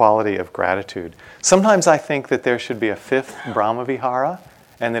this quality of gratitude. Sometimes I think that there should be a fifth Brahmavihara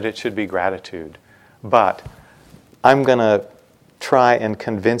and that it should be gratitude. But I'm going to try and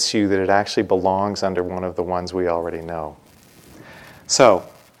convince you that it actually belongs under one of the ones we already know. So,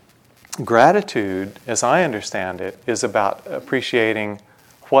 gratitude, as I understand it, is about appreciating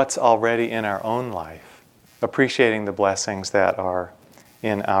what's already in our own life, appreciating the blessings that are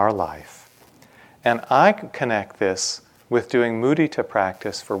in our life. And I connect this with doing mudita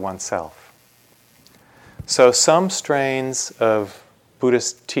practice for oneself. So some strains of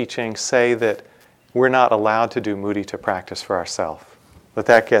Buddhist teaching say that we're not allowed to do mudita practice for ourselves,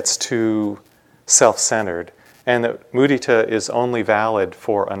 that gets too self-centered, and that mudita is only valid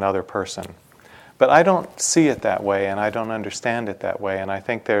for another person. But I don't see it that way, and I don't understand it that way, and I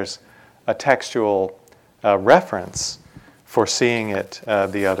think there's a textual reference for seeing it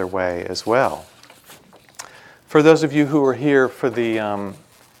the other way as well. For those of you who were here for the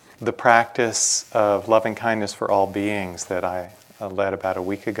practice of loving kindness for all beings that I led about a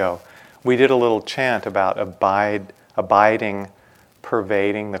week ago, we did a little chant about abiding,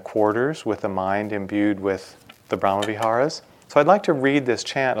 pervading the quarters with a mind imbued with the Brahmaviharas. So I'd like to read this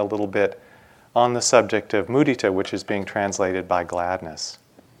chant a little bit on the subject of mudita, which is being translated by gladness.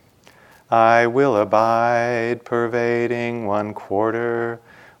 I will abide, pervading one quarter,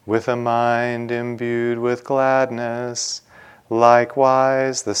 with a mind imbued with gladness,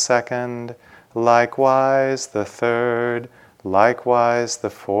 likewise the second, likewise the third, likewise the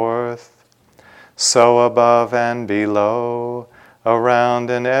fourth. So above and below, around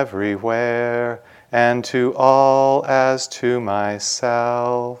and everywhere, and to all as to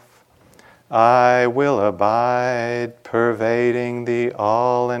myself, I will abide, pervading the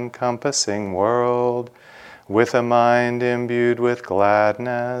all-encompassing world, with a mind imbued with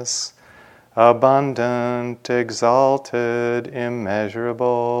gladness, abundant, exalted,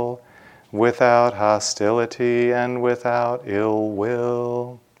 immeasurable, without hostility and without ill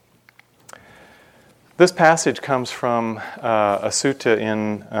will. This passage comes from a sutta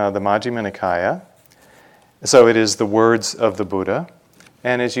in the Majjhima Nikaya. So it is the words of the Buddha.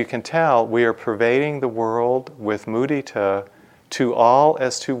 And as you can tell, we are pervading the world with mudita to all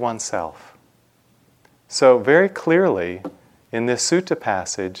as to oneself. So very clearly, in this sutta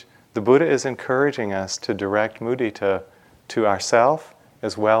passage, the Buddha is encouraging us to direct mudita to ourself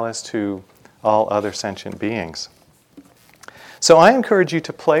as well as to all other sentient beings. So I encourage you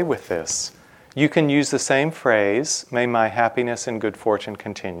to play with this. You can use the same phrase, may my happiness and good fortune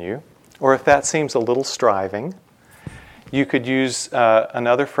continue, or if that seems a little striving, you could use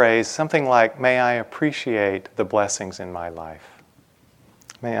another phrase, something like, may I appreciate the blessings in my life.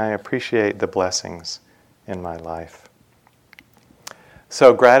 May I appreciate the blessings in my life.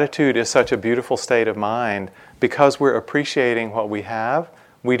 So gratitude is such a beautiful state of mind. Because we're appreciating what we have,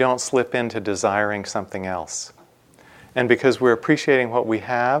 we don't slip into desiring something else. And because we're appreciating what we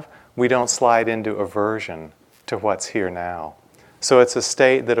have, we don't slide into aversion to what's here now. So it's a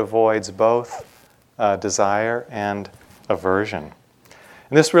state that avoids both desire and aversion.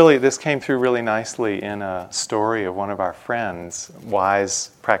 And this came through really nicely in a story of one of our friends,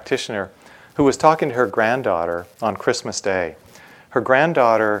 wise practitioner, who was talking to her granddaughter on Christmas Day. Her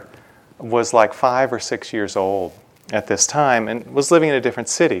granddaughter was like 5 or 6 years old at this time and was living in a different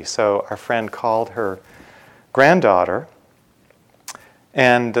city. So our friend called her granddaughter,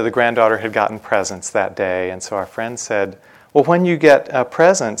 and the granddaughter had gotten presents that day. And so our friend said, well, when you get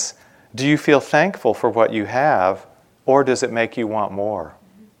presents, do you feel thankful for what you have, or does it make you want more?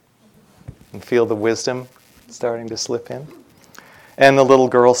 And feel the wisdom starting to slip in? And the little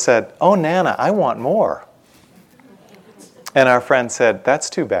girl said, oh, Nana, I want more. And our friend said, that's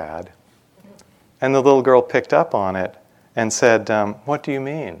too bad. And the little girl picked up on it and said, what do you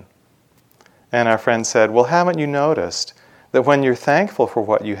mean? And our friend said, well, haven't you noticed that when you're thankful for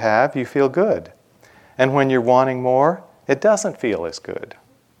what you have, you feel good? And when you're wanting more, it doesn't feel as good.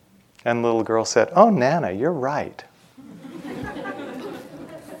 And the little girl said, oh, Nana, you're right.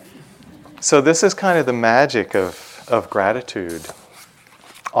 So this is kind of the magic of of gratitude.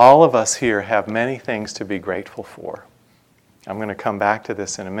 All of us here have many things to be grateful for. I'm going to come back to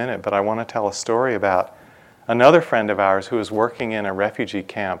this in a minute, but I want to tell a story about another friend of ours who was working in a refugee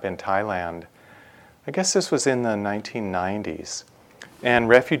camp in Thailand. I guess this was in the 1990s. And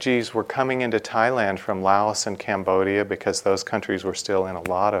refugees were coming into Thailand from Laos and Cambodia because those countries were still in a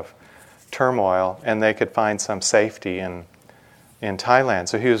lot of turmoil, and they could find some safety in Thailand.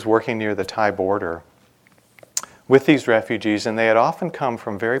 So he was working near the Thai border with these refugees, and they had often come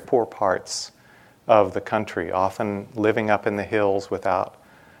from very poor parts of the country, often living up in the hills without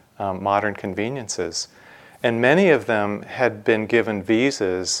modern conveniences. And many of them had been given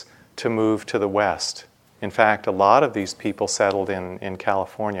visas to move to the West. In fact, a lot of these people settled in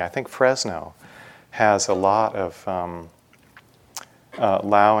California. I think Fresno has a lot of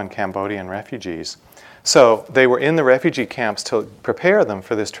Lao and Cambodian refugees. So they were in the refugee camps to prepare them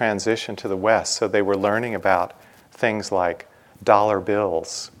for this transition to the West. So they were learning about things like dollar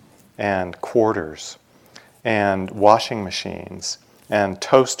bills and quarters and washing machines and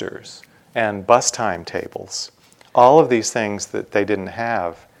toasters and bus timetables. All of these things that they didn't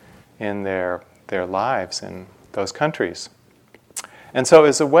have in their lives in those countries. And so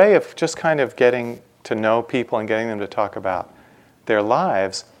as a way of just kind of getting to know people and getting them to talk about their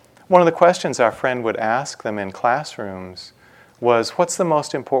lives, one of the questions our friend would ask them in classrooms was, what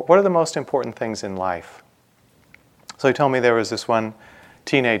are the most important things in life? So he told me there was this one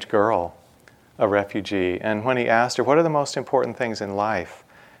teenage girl, a refugee, and when he asked her, what are the most important things in life?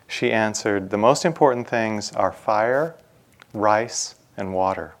 She answered, the most important things are fire, rice, and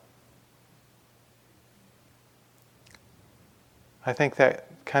water. I think that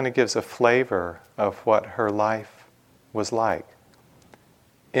kind of gives a flavor of what her life was like.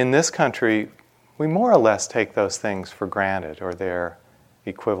 In this country, we more or less take those things for granted, or their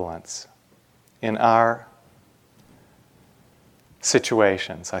equivalents. In our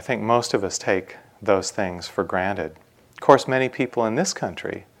situations, I think most of us take those things for granted. Of course, many people in this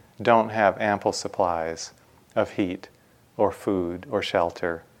country don't have ample supplies of heat or food or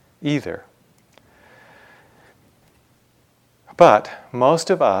shelter either. But most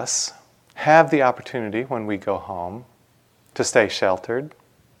of us have the opportunity when we go home to stay sheltered,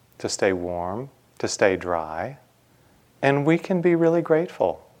 to stay warm, to stay dry, and we can be really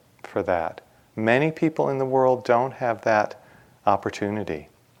grateful for that. Many people in the world don't have that opportunity.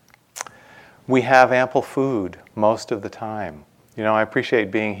 We have ample food most of the time. You know, I appreciate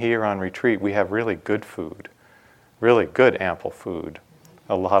being here on retreat. We have really good food, really good ample food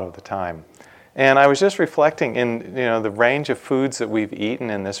a lot of the time. And I was just reflecting in the range of foods that we've eaten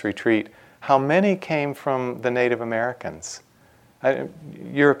in this retreat, how many came from the Native Americans.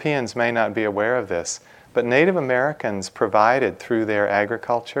 Europeans may not be aware of this, but Native Americans provided through their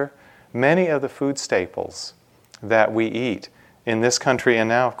agriculture many of the food staples that we eat in this country, and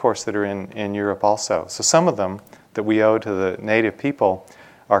now, of course, that are in Europe also. So some of them that we owe to the native people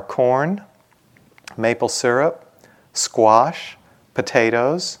are corn, maple syrup, squash,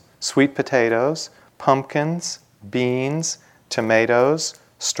 potatoes, sweet potatoes, pumpkins, beans, tomatoes,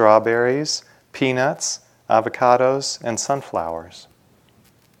 strawberries, peanuts, avocados, and sunflowers.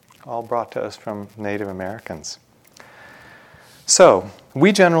 All brought to us from Native Americans. So,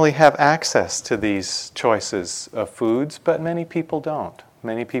 we generally have access to these choices of foods, but many people don't.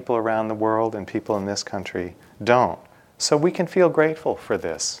 Many people around the world and people in this country don't. So we can feel grateful for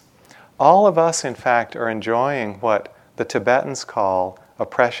this. All of us, in fact, are enjoying what the Tibetans call a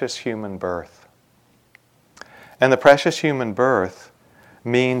precious human birth. And the precious human birth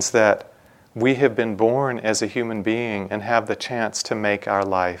means that we have been born as a human being and have the chance to make our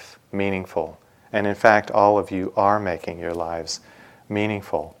life meaningful. And in fact, all of you are making your lives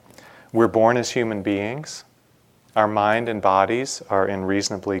meaningful. We're born as human beings. Our mind and bodies are in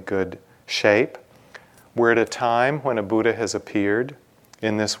reasonably good shape. We're at a time when a Buddha has appeared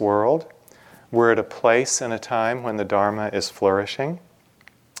in this world. We're at a place and a time when the Dharma is flourishing.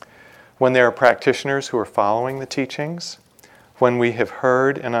 When there are practitioners who are following the teachings, when we have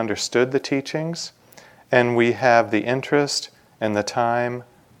heard and understood the teachings, and we have the interest and the time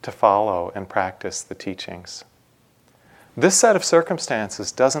to follow and practice the teachings. This set of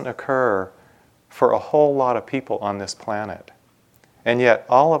circumstances doesn't occur for a whole lot of people on this planet. And yet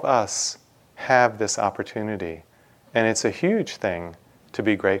all of us have this opportunity, and it's a huge thing to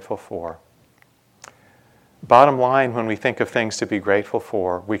be grateful for. Bottom line, when we think of things to be grateful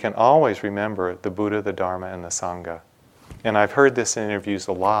for, we can always remember the Buddha, the Dharma, and the Sangha. And I've heard this in interviews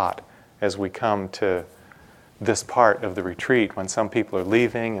a lot as we come to this part of the retreat, when some people are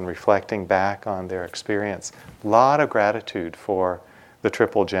leaving and reflecting back on their experience. A lot of gratitude for the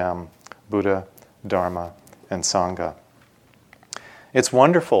Triple Gem, Buddha, Dharma, and Sangha. It's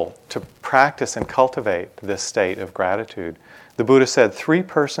wonderful to practice and cultivate this state of gratitude. The Buddha said 3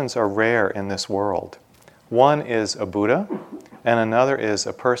 persons are rare in this world. One is a Buddha, and another is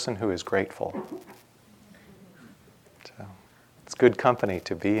a person who is grateful. So, it's good company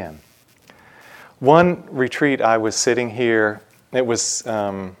to be in. One retreat I was sitting here, it was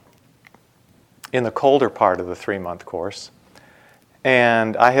in the colder part of the 3-month course,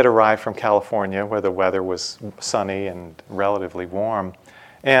 and I had arrived from California where the weather was sunny and relatively warm.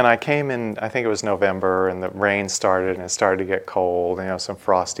 And I came in, I think it was November, and the rain started and it started to get cold, some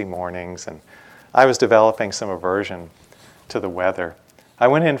frosty mornings, and I was developing some aversion to the weather. I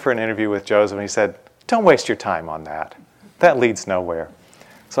went in for an interview with Joseph and he said, "Don't waste your time on that. That leads nowhere."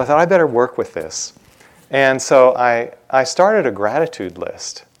 So I thought I better work with this. And so I started a gratitude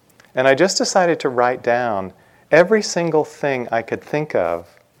list. And I just decided to write down every single thing I could think of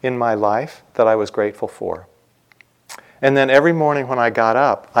in my life that I was grateful for. And then every morning when I got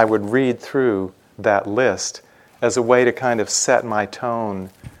up, I would read through that list as a way to kind of set my tone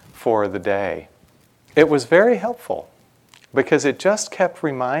for the day. It was very helpful because it just kept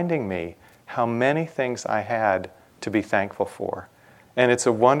reminding me how many things I had to be thankful for. And it's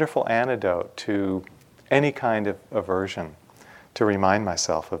a wonderful antidote to any kind of aversion to remind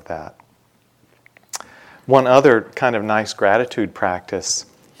myself of that. One other kind of nice gratitude practice,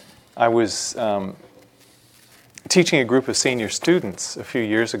 I was teaching a group of senior students a few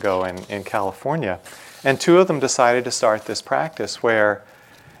years ago in California, and 2 of them decided to start this practice where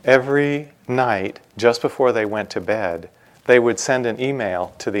every night, just before they went to bed, they would send an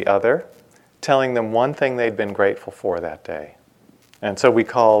email to the other telling them one thing they'd been grateful for that day. And so we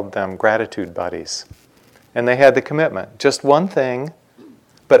called them gratitude buddies. And they had the commitment, just one thing,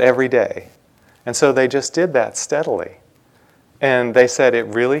 but every day. And so they just did that steadily. And they said it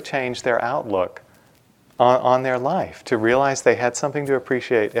really changed their outlook on their life, to realize they had something to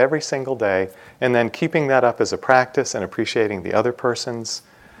appreciate every single day, and then keeping that up as a practice and appreciating the other person's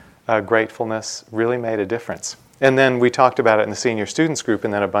gratefulness really made a difference. And then we talked about it in the senior students group,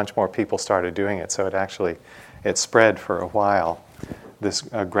 and then a bunch more people started doing it. So it spread for a while, this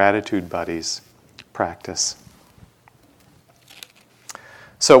gratitude buddies practice.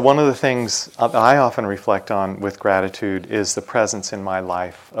 So one of the things I often reflect on with gratitude is the presence in my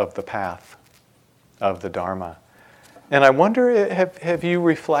life of the path, of the Dharma. And I wonder, have you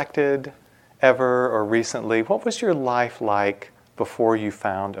reflected ever or recently, what was your life like before you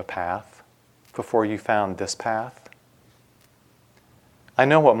found a path, before you found this path? I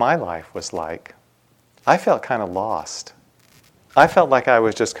know what my life was like. I felt kind of lost. I felt like I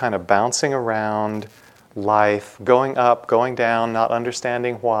was just kind of bouncing around life, going up, going down, not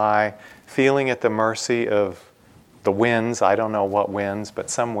understanding why, feeling at the mercy of the winds. I don't know what winds, but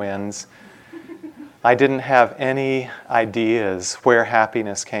some winds. I didn't have any ideas where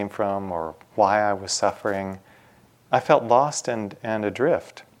happiness came from or why I was suffering. I felt lost and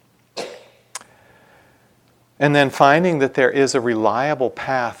adrift. And then finding that there is a reliable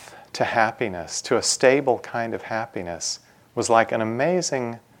path to happiness, to a stable kind of happiness, was like an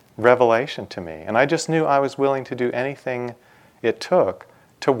amazing revelation to me. And I just knew I was willing to do anything it took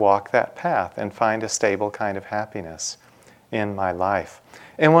to walk that path and find a stable kind of happiness in my life.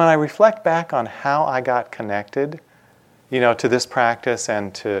 And when I reflect back on how I got connected, to this practice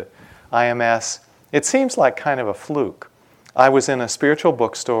and to IMS, it seems like kind of a fluke. I was in a spiritual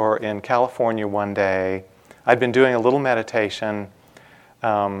bookstore in California one day. I'd been doing a little meditation,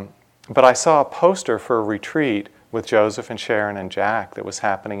 but I saw a poster for a retreat with Joseph and Sharon and Jack that was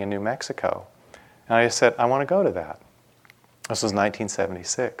happening in New Mexico. And I just said, I want to go to that. This was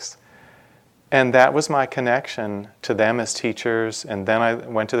 1976. And that was my connection to them as teachers. And then I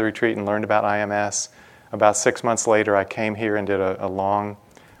went to the retreat and learned about IMS. About 6 months later, I came here and did a long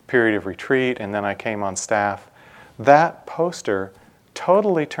period of retreat, and then I came on staff. That poster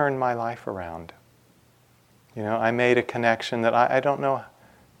totally turned my life around. I made a connection that I don't know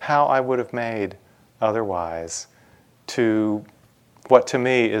how I would have made otherwise to what to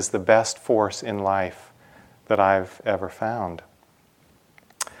me is the best force in life that I've ever found.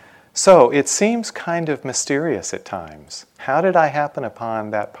 So it seems kind of mysterious at times. How did I happen upon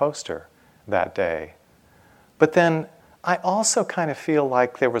that poster that day? But then I also kind of feel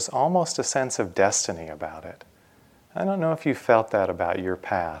like there was almost a sense of destiny about it. I don't know if you felt that about your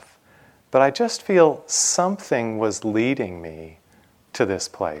path, but I just feel something was leading me to this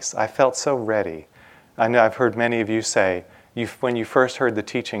place. I felt so ready. I know I've heard many of you say, when you first heard the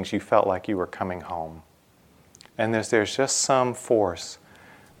teachings, you felt like you were coming home. And there's just some force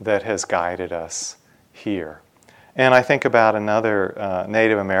that has guided us here. And I think about another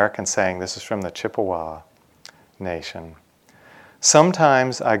Native American saying, this is from the Chippewa, nation.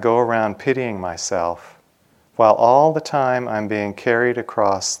 Sometimes I go around pitying myself, while all the time I'm being carried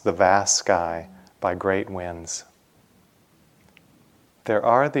across the vast sky by great winds. There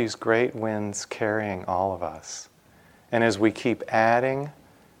are these great winds carrying all of us. And as we keep adding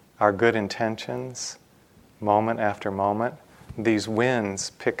our good intentions, moment after moment, these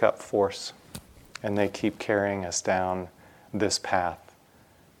winds pick up force and they keep carrying us down this path,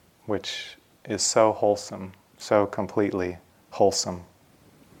 which is so wholesome, so completely wholesome.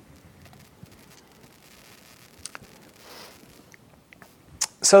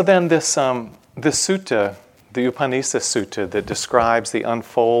 So then this sutta, the Upanisa Sutta that describes the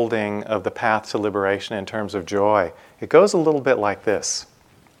unfolding of the path to liberation in terms of joy, it goes a little bit like this.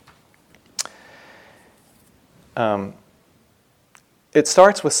 It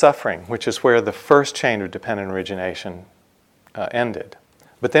starts with suffering, which is where the first chain of dependent origination ended.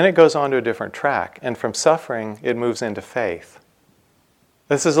 But then it goes on to a different track, and from suffering it moves into faith.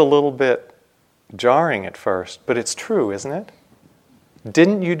 This is a little bit jarring at first, but it's true, isn't it?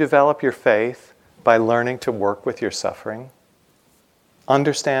 Didn't you develop your faith by learning to work with your suffering?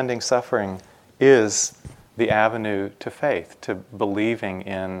 Understanding suffering is the avenue to faith, to believing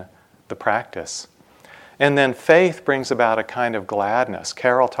in the practice. And then faith brings about a kind of gladness.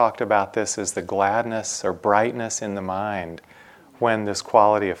 Carol talked about this as the gladness or brightness in the mind when this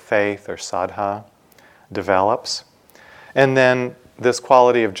quality of faith or saddha develops. And then this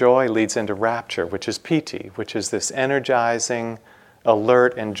quality of joy leads into rapture, which is piti, which is this energizing,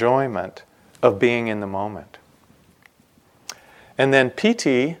 alert enjoyment of being in the moment. And then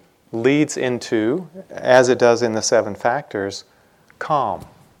piti leads into, as it does in the 7 factors, calm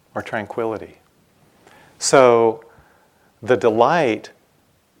or tranquility. So the delight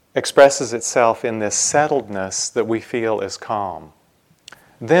expresses itself in this settledness that we feel is calm.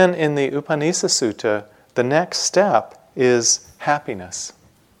 Then in the Upanisa Sutta, the next step is happiness,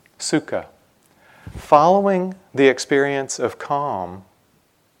 sukha. Following the experience of calm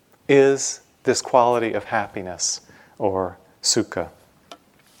is this quality of happiness or sukha.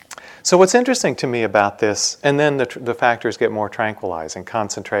 So what's interesting to me about this, and then the factors get more tranquilizing,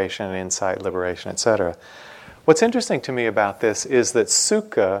 concentration, insight, liberation, etc. What's interesting to me about this is that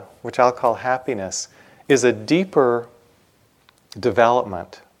sukha, which I'll call happiness, is a deeper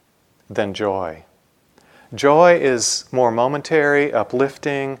development than joy. Joy is more momentary,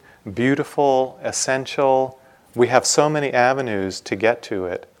 uplifting, beautiful, essential. We have so many avenues to get to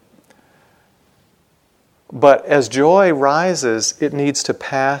it. But as joy rises, it needs to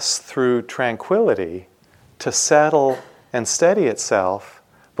pass through tranquility to settle and steady itself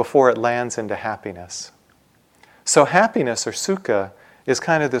before it lands into happiness. So happiness, or sukha, is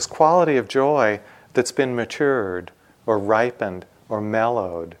kind of this quality of joy that's been matured or ripened or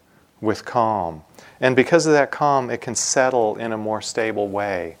mellowed with calm. And because of that calm, it can settle in a more stable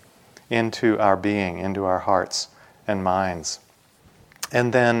way into our being, into our hearts and minds.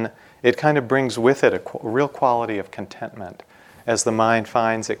 And then it kind of brings with it a real quality of contentment as the mind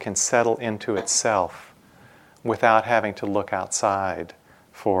finds it can settle into itself without having to look outside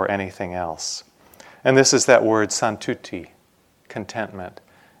for anything else. And this is that word santuti, contentment.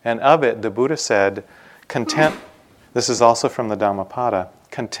 And of it, the Buddha said, this is also from the Dhammapada,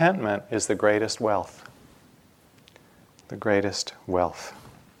 contentment is the greatest wealth. The greatest wealth.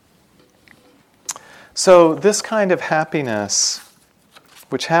 So this kind of happiness,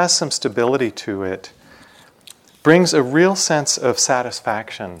 which has some stability to it, brings a real sense of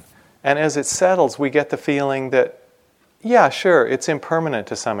satisfaction. And as it settles, we get the feeling that, yeah, sure, it's impermanent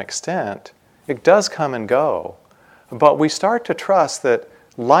to some extent. It does come and go. But we start to trust that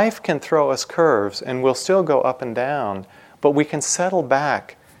life can throw us curves and we'll still go up and down, but we can settle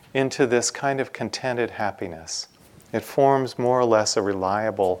back into this kind of contented happiness. It forms more or less a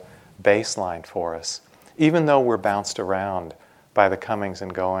reliable baseline for us, even though we're bounced around by the comings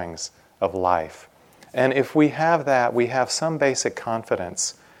and goings of life. And if we have that, we have some basic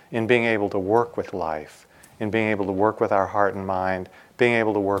confidence in being able to work with life, in being able to work with our heart and mind, being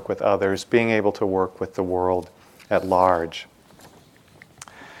able to work with others, being able to work with the world at large.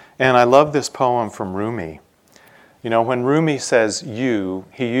 And I love this poem from Rumi. You know, when Rumi says you,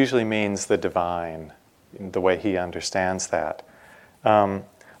 he usually means the divine, the way he understands that.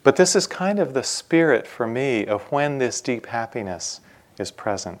 But this is kind of the spirit for me of when this deep happiness is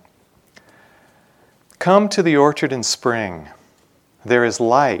present. Come to the orchard in spring. There is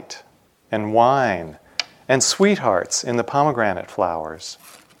light and wine and sweethearts in the pomegranate flowers.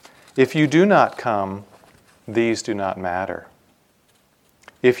 If you do not come, these do not matter.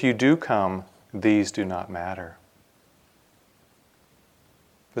 If you do come, these do not matter.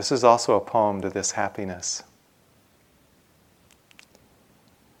 This is also a poem to this happiness.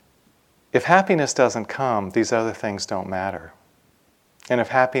 if happiness doesn't come, these other things don't matter. And if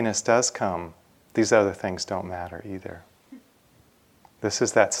happiness does come, these other things don't matter either. This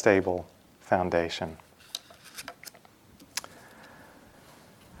is that stable foundation.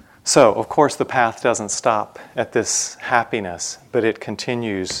 So, of course, the path doesn't stop at this happiness, but it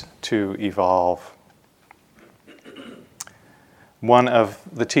continues to evolve. One of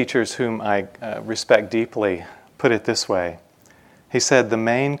the teachers whom I respect deeply put it this way. He said, the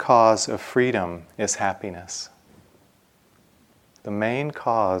main cause of freedom is happiness. The main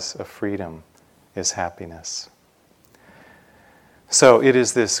cause of freedom is happiness. So it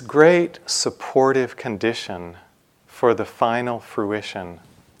is this great supportive condition for the final fruition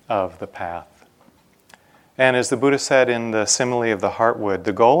of the path. And as the Buddha said in the simile of the heartwood,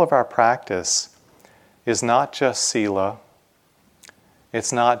 the goal of our practice is not just sila,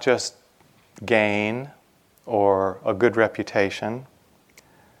 it's not just gain or a good reputation.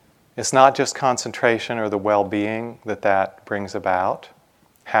 It's not just concentration or the well-being that brings about,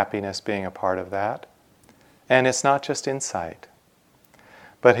 happiness being a part of that. And it's not just insight.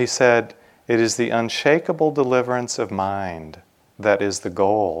 But he said, it is the unshakable deliverance of mind that is the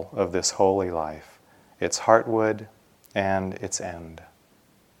goal of this holy life, its heartwood and its end.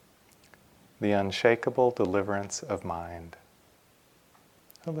 The unshakable deliverance of mind.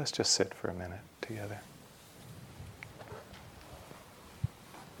 So let's just sit for a minute together.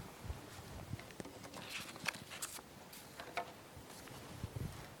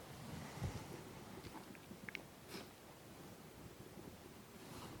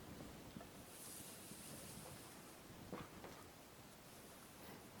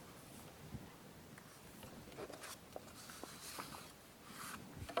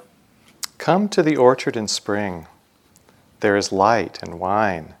 Come to the orchard in spring. There is light and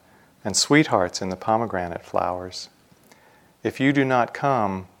wine and sweethearts in the pomegranate flowers. If you do not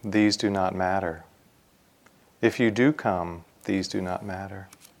come, these do not matter. If you do come, these do not matter.